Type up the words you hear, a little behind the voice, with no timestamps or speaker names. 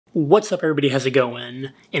What's up everybody, how's it going?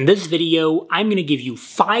 In this video, I'm going to give you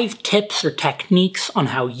 5 tips or techniques on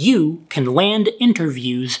how you can land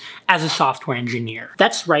interviews as a software engineer.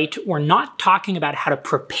 That's right, we're not talking about how to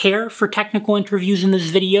prepare for technical interviews in this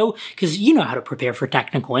video, because you know how to prepare for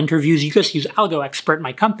technical interviews. You just use AlgoExpert,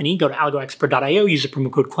 my company. Go to algoexpert.io, use the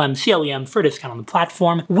promo code CLEM, C-L-E-M, for a discount on the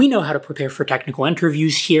platform. We know how to prepare for technical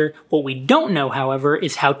interviews here. What we don't know, however,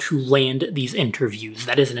 is how to land these interviews.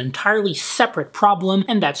 That is an entirely separate problem,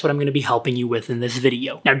 and that's what I'm going to be helping you with in this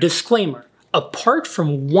video. Now, disclaimer, apart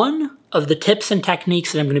from one of the tips and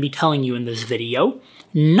techniques that I'm going to be telling you in this video,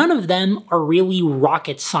 none of them are really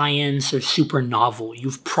rocket science or super novel.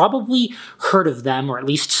 You've probably heard of them, or at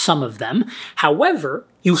least some of them. However,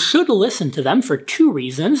 you should listen to them for 2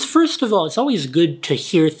 reasons. First of all, it's always good to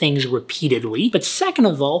hear things repeatedly. But second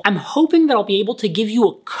of all, I'm hoping that I'll be able to give you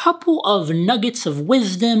a couple of nuggets of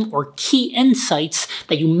wisdom or key insights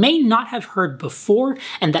that you may not have heard before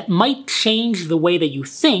and that might change the way that you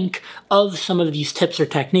think of some of these tips or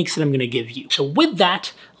techniques that I'm going to give you. So with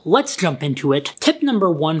that, let's jump into it. Tip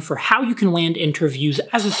number 1 for how you can land interviews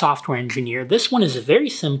as a software engineer. This one is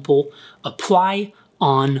very simple. Apply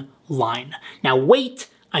online. Now wait,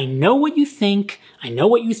 I know what you think.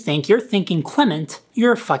 You're thinking, Clement,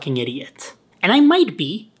 you're a fucking idiot. And I might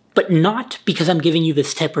be, but not because I'm giving you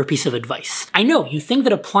this tip or piece of advice. I know, you think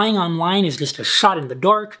that applying online is just a shot in the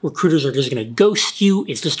dark, recruiters are just gonna ghost you,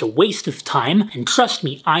 it's just a waste of time, and trust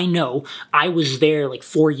me, I know. I was there like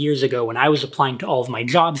 4 years ago when I was applying to all of my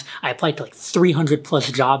jobs. I applied to like 300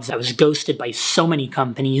 plus jobs. I was ghosted by so many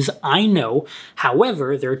companies. I know.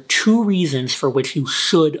 However, there are 2 reasons for which you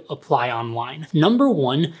should apply online. Number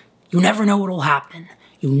 1, you never know what'll happen.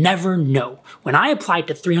 You never know. When I applied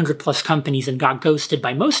to 300 plus companies and got ghosted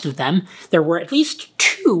by most of them, there were at least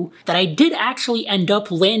 2 that I did actually end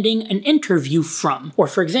up landing an interview from. Or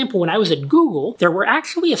for example, when I was at Google, there were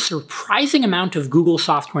actually a surprising amount of Google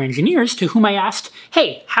software engineers to whom I asked,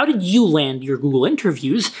 hey, how did you land your Google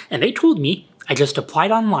interviews? And they told me, I just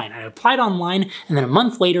applied online. I applied online, and then a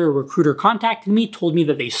month later, a recruiter contacted me, told me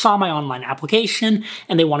that they saw my online application,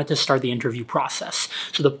 and they wanted to start the interview process.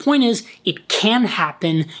 So the point is, it can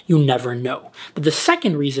happen, you never know. But the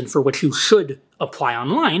second reason for which you should apply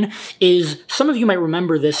online is, some of you might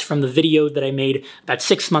remember this from the video that I made about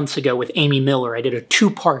 6 months ago with Amy Miller. I did a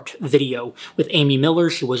 2-part video with Amy Miller.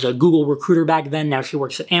 She was a Google recruiter back then. Now she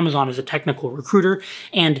works at Amazon as a technical recruiter.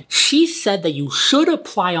 And she said that you should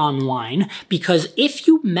apply online because if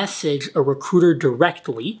you message a recruiter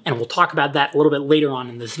directly, and we'll talk about that a little bit later on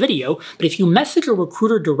in this video, but if you message a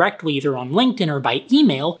recruiter directly either on LinkedIn or by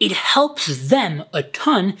email, it helps them a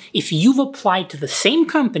ton if you've applied to the same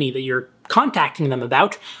company that you're contacting them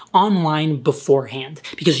about online beforehand,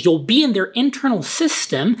 because you'll be in their internal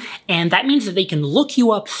system, and that means that they can look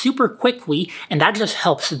you up super quickly, and that just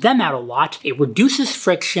helps them out a lot. It reduces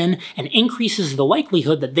friction and increases the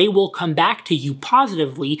likelihood that they will come back to you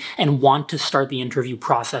positively and want to start the interview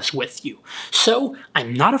process with you. So,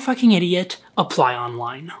 I'm not a fucking idiot. Apply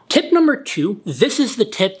online. Tip number 2, this is the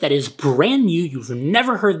tip that is brand new. You've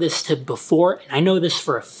never heard this tip before, and I know this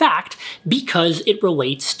for a fact because it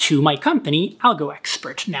relates to my company,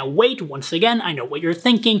 AlgoExpert. Now wait, once again, I know what you're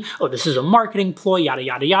thinking. Oh, this is a marketing ploy, yada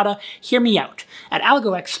yada yada. Hear me out. At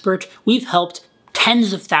AlgoExpert, we've helped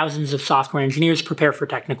tens of thousands of software engineers prepare for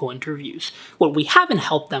technical interviews. What we haven't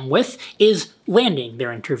helped them with is landing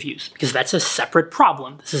their interviews, because that's a separate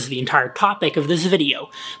problem. This is the entire topic of this video.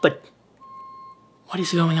 But what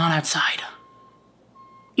is going on outside?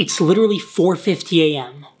 It's literally 4:50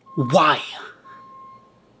 a.m. Why?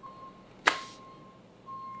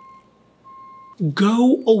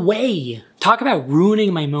 Go away. Talk about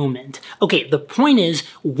ruining my moment. Okay, the point is,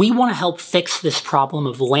 we want to help fix this problem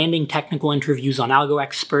of landing technical interviews on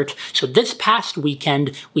AlgoExpert. So this past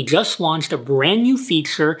weekend, we just launched a brand new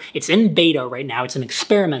feature. It's in beta right now. It's an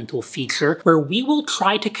experimental feature where we will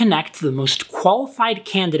try to connect the most qualified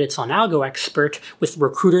candidates on AlgoExpert with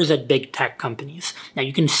recruiters at big tech companies. Now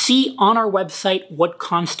you can see on our website what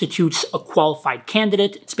constitutes a qualified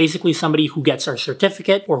candidate. It's basically somebody who gets our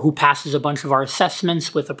certificate or who passes a bunch of our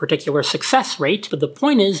assessments with a particular success rate, but the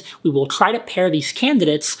point is we will try to pair these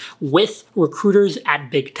candidates with recruiters at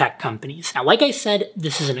big tech companies. Now, like I said,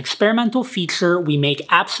 this is an experimental feature. We make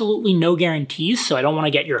absolutely no guarantees, so I don't want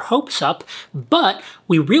to get your hopes up, but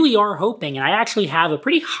we really are hoping, and I actually have a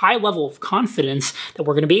pretty high level of confidence that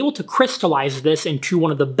we're going to be able to crystallize this into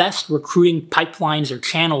one of the best recruiting pipelines or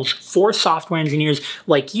channels for software engineers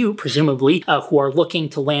like you, presumably, who are looking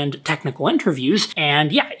to land technical interviews.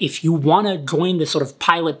 And yeah, if you want to join this sort of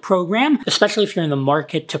pilot program, especially if you're in the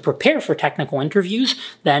market to prepare for technical interviews,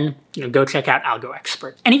 then go check out Algo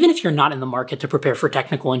Expert. And even if you're not in the market to prepare for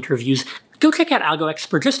technical interviews, go check out Algo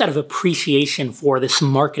Expert just out of appreciation for this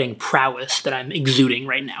marketing prowess that I'm exuding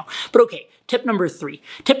right now. But okay, tip number 3.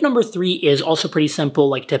 Tip number 3 is also pretty simple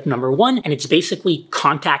like tip number 1, and it's basically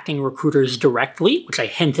contacting recruiters directly, which I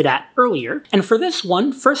hinted at earlier. And for this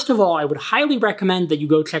one, first of all, I would highly recommend that you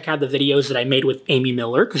go check out the videos that I made with Amy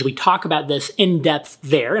Miller, because we talk about this in depth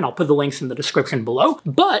there, and I'll put the links in the description below.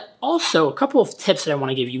 But also, a couple of tips that I want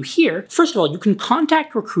to give you here. First of all, you can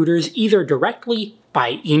contact recruiters either directly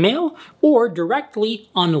by email or directly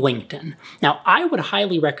on LinkedIn. Now, I would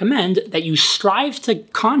highly recommend that you strive to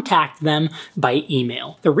contact them by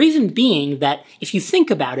email. The reason being that if you think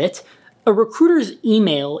about it, a recruiter's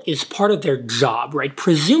email is part of their job, right?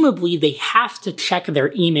 Presumably, they have to check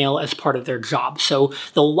their email as part of their job. So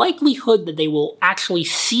the likelihood that they will actually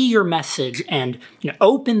see your message and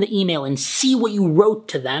open the email and see what you wrote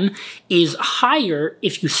to them is higher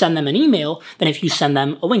if you send them an email than if you send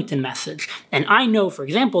them a LinkedIn message. And I know, for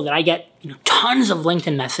example, that I get tons of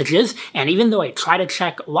LinkedIn messages, and even though I try to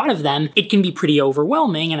check a lot of them, it can be pretty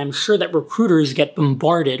overwhelming, and I'm sure that recruiters get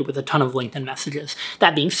bombarded with a ton of LinkedIn messages.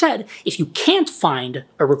 That being said, if you can't find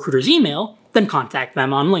a recruiter's email, then contact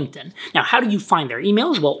them on LinkedIn. Now, how do you find their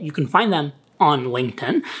emails? Well, you can find them on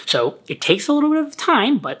LinkedIn, so it takes a little bit of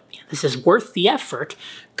time, but this is worth the effort.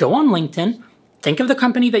 Go on LinkedIn, think of the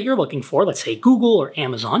company that you're looking for, let's say Google or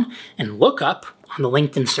Amazon, and look up on the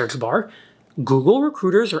LinkedIn search bar Google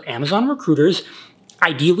recruiters or Amazon recruiters,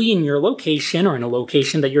 ideally in your location or in a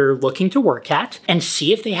location that you're looking to work at, and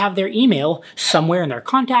see if they have their email somewhere in their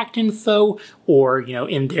contact info or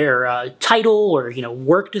in their title or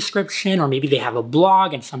work description, or maybe they have a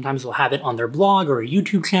blog and sometimes they'll have it on their blog or a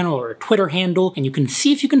YouTube channel or a Twitter handle, and you can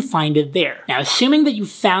see if you can find it there. Now, assuming that you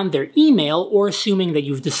found their email or assuming that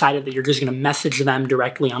you've decided that you're just going to message them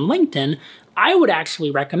directly on LinkedIn, I would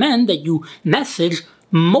actually recommend that you message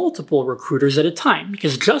multiple recruiters at a time,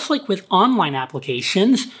 because just like with online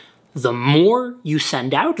applications, the more you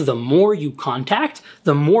send out, the more you contact,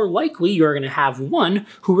 the more likely you're going to have one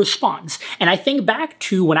who responds. And I think back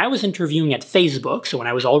to when I was interviewing at Facebook, so when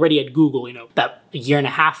I was already at Google, about a year and a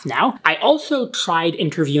half now, I also tried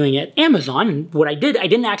interviewing at Amazon. And what I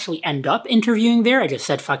didn't actually end up interviewing there. I just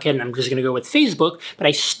said, fuck it, and I'm just going to go with Facebook. But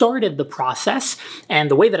I started the process,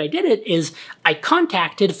 and the way that I did it is I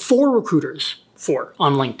contacted 4 recruiters. 4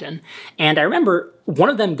 on LinkedIn. And I remember one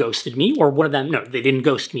of them ghosted me, or one of them, no, they didn't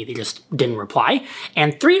ghost me, they just didn't reply.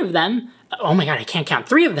 And 3 of them, oh my God, I can't count,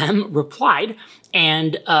 3 of them replied.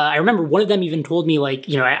 And I remember one of them even told me, like,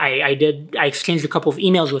 I exchanged a couple of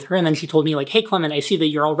emails with her, and then she told me, like, hey, Clement, I see that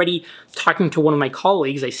you're already talking to one of my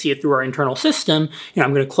colleagues. I see it through our internal system.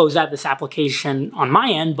 I'm going to close out this application on my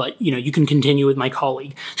end, but, you can continue with my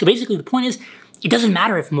colleague. So basically the point is, it doesn't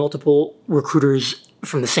matter if multiple recruiters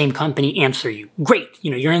from the same company answer you. Great,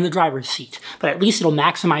 you're in the driver's seat, but at least it'll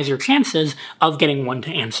maximize your chances of getting one to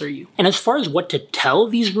answer you. And as far as what to tell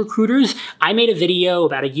these recruiters, I made a video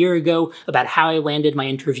about a year ago about how I landed my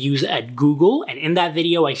interviews at Google, and in that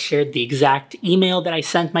video I shared the exact email that I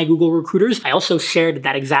sent my Google recruiters. I also shared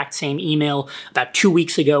that exact same email about 2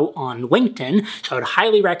 weeks ago on LinkedIn, so I would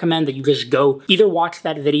highly recommend that you just go either watch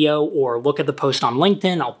that video or look at the post on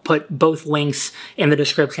LinkedIn. I'll put both links in the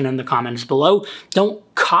description and the comments below. Don't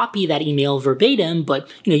copy that email verbatim, but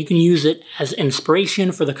you can use it as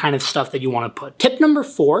inspiration for the kind of stuff that you want to put. Tip number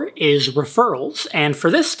 4 is referrals. And for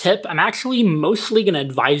this tip, I'm actually mostly going to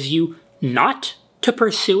advise you not to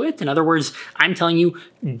pursue it. In other words, I'm telling you,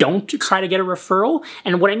 don't try to get a referral.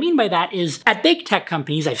 And what I mean by that is, at big tech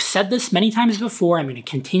companies, I've said this many times before, I'm going to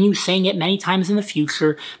continue saying it many times in the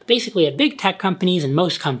future, but basically at big tech companies and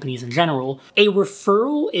most companies in general, a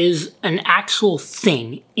referral is an actual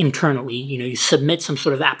thing internally. You submit some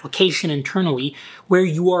sort of application internally where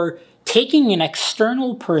you are taking an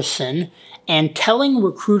external person and telling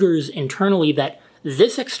recruiters internally that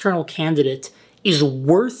this external candidate is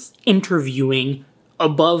worth interviewing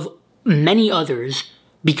above many others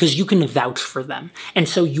because you can vouch for them. And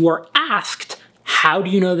so you are asked, how do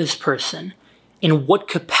you know this person? In what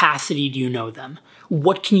capacity do you know them?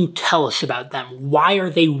 What can you tell us about them? Why are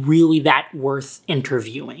they really that worth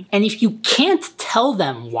interviewing? And if you can't tell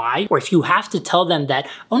them why, or if you have to tell them that,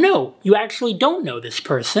 oh no, you actually don't know this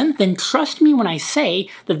person, then trust me when I say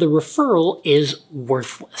that the referral is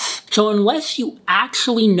worthless. So unless you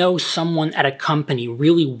actually know someone at a company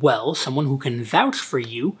really well, someone who can vouch for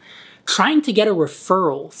you, trying to get a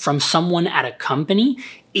referral from someone at a company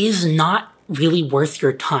is not really worth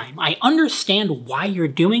your time. I understand why you're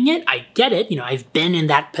doing it. I get it. I've been in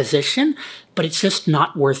that position, but it's just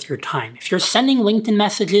not worth your time. If you're sending LinkedIn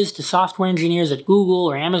messages to software engineers at Google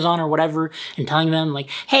or Amazon or whatever and telling them like,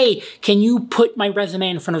 hey, can you put my resume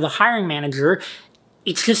in front of the hiring manager?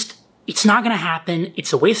 It's not going to happen.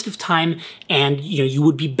 It's a waste of time. And, you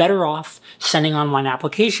would be better off sending online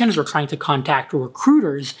applications or trying to contact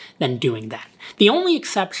recruiters than doing that. The only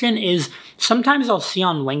exception is sometimes I'll see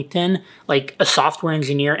on LinkedIn, like a software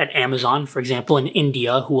engineer at Amazon, for example, in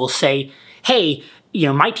India, who will say, hey,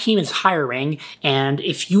 my team is hiring, and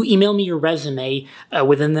if you email me your resume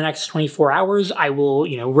within the next 24 hours, I will,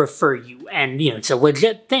 refer you. And, it's a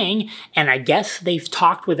legit thing, and I guess they've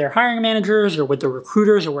talked with their hiring managers or with the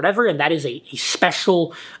recruiters or whatever, and that is a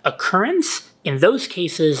special occurrence. In those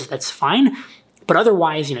cases, that's fine. But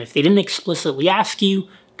otherwise, if they didn't explicitly ask you,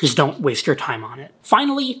 just don't waste your time on it.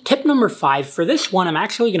 Finally, tip number 5. For this one, I'm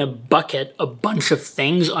actually going to bucket a bunch of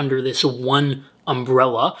things under this one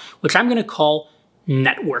umbrella, which I'm going to call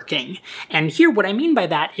networking. And here, what I mean by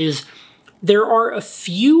that is there are a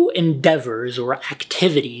few endeavors or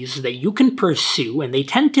activities that you can pursue, and they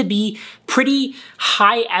tend to be pretty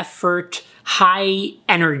high effort, high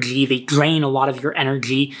energy, they drain a lot of your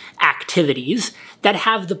energy activities that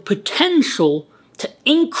have the potential to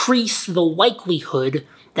increase the likelihood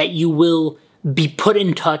that you will be put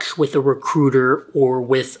in touch with a recruiter or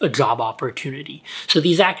with a job opportunity. So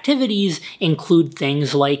these activities include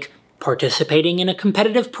things like participating in a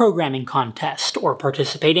competitive programming contest, or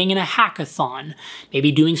participating in a hackathon,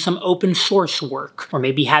 maybe doing some open source work, or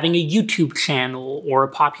maybe having a YouTube channel, or a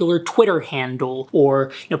popular Twitter handle,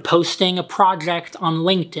 or posting a project on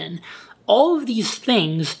LinkedIn. All of these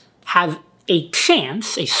things have a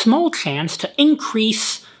chance, a small chance, to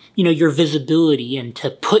increase your visibility and to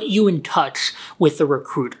put you in touch with the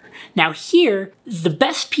recruiter. Now here, the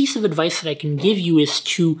best piece of advice that I can give you is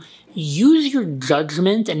to use your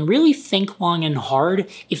judgment and really think long and hard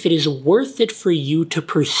if it is worth it for you to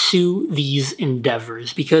pursue these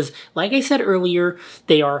endeavors. Because, like I said earlier,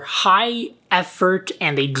 they are high effort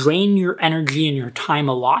and they drain your energy and your time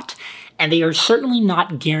a lot. And they are certainly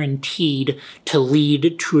not guaranteed to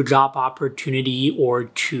lead to a job opportunity or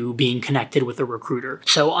to being connected with a recruiter.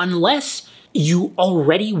 So unless you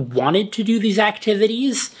already wanted to do these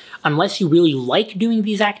activities, unless you really like doing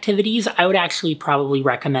these activities, I would actually probably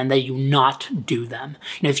recommend that you not do them.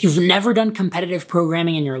 If you've never done competitive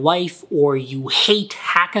programming in your life, or you hate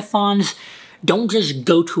hackathons, don't just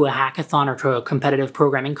go to a hackathon or to a competitive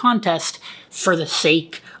programming contest for the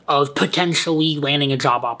sake of potentially landing a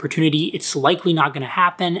job opportunity. It's likely not going to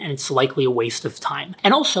happen, and it's likely a waste of time.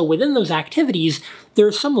 And also, within those activities, there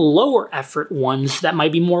are some lower effort ones that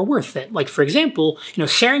might be more worth it. Like, for example,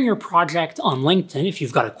 sharing your project on LinkedIn, if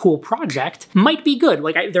you've got a cool project, might be good.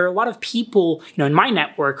 Like, there are a lot of people, in my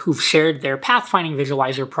network who've shared their pathfinding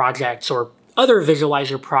visualizer projects or other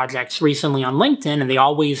visualizer projects recently on LinkedIn, and they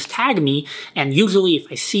always tag me, and usually if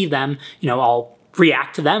I see them, I'll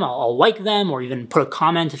react to them, I'll like them, or even put a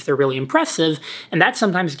comment if they're really impressive, and that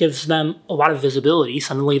sometimes gives them a lot of visibility.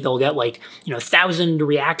 Suddenly they'll get 1,000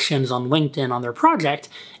 reactions on LinkedIn on their project,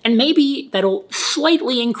 and maybe that'll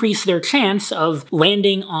slightly increase their chance of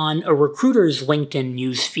landing on a recruiter's LinkedIn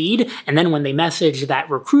newsfeed, and then when they message that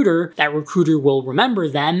recruiter will remember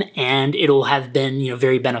them, and it'll have been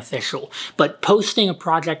very beneficial. But posting a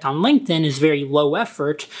project on LinkedIn is very low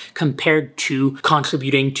effort compared to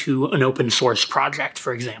contributing to an open source project,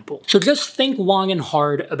 for example. So just think long and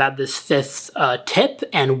hard about this 5th tip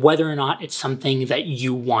and whether or not it's something that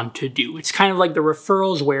you want to do. It's kind of like the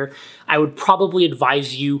referrals, where I would probably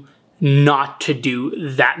advise you not to do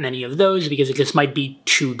that many of those because it just might be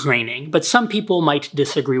too draining. But some people might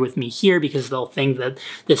disagree with me here because they'll think that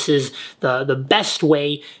this is the best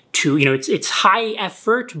way to, it's high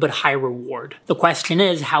effort but high reward. The question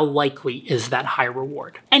is, how likely is that high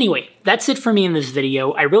reward? Anyway, that's it for me in this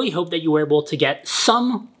video. I really hope that you were able to get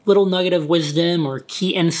some little nugget of wisdom or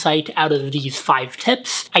key insight out of these 5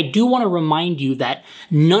 tips. I do want to remind you that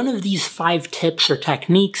none of these 5 tips or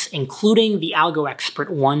techniques, including the Algo Expert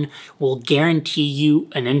one, will guarantee you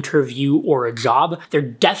an interview or a job. There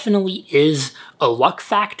definitely is a luck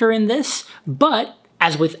factor in this, but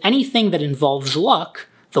as with anything that involves luck,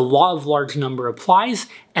 the law of large number applies,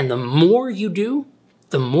 and the more you do,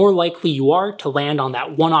 the more likely you are to land on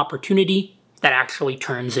that one opportunity that actually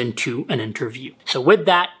turns into an interview. So with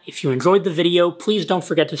that, if you enjoyed the video, please don't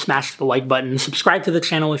forget to smash the like button, subscribe to the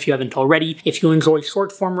channel if you haven't already. If you enjoy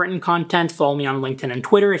short form written content, follow me on LinkedIn and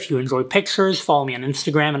Twitter. If you enjoy pictures, follow me on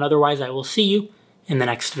Instagram, and otherwise I will see you in the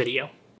next video.